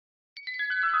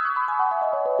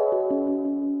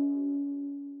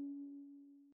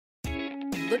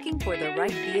Looking for the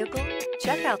right vehicle?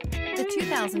 Check out the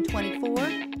 2024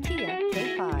 Kia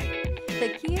K5. The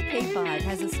Kia K5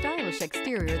 has a stylish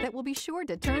exterior that will be sure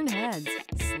to turn heads,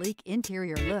 sleek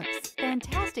interior looks,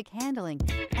 fantastic handling,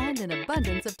 and an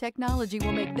abundance of technology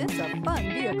will make this a fun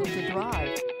vehicle to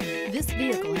drive. This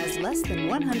vehicle has less than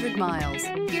 100 miles.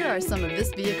 Here are some of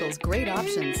this vehicle's great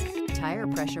options: tire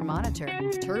pressure monitor,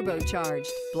 turbocharged,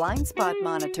 blind spot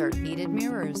monitor, heated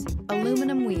mirrors,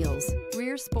 aluminum wheels,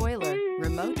 rear spoiler,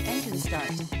 remote engine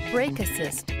start, brake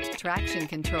assist, traction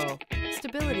control,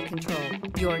 stability control.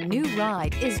 Your new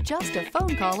ride is just a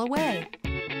phone call away.